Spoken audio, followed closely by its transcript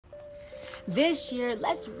This year,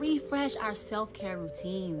 let's refresh our self-care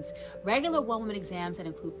routines. Regular 1-woman exams that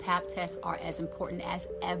include pap tests are as important as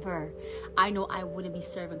ever. I know I wouldn't be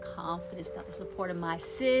serving confidence without the support of my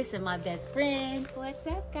sis and my best friend. What's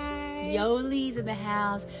up, guys? Yoli's in the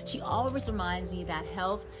house. She always reminds me that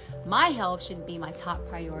my health should be my top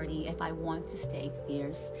priority if I want to stay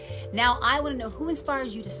fierce. Now, I want to know who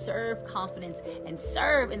inspires you to serve confidence and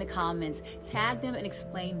serve in the comments. Tag them and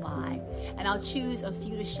explain why. And I'll choose a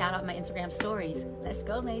few to shout out in my Instagram stories. Let's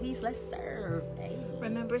go, ladies. Let's serve. Hey.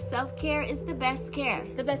 Remember, self-care is the best care.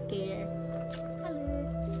 The best care.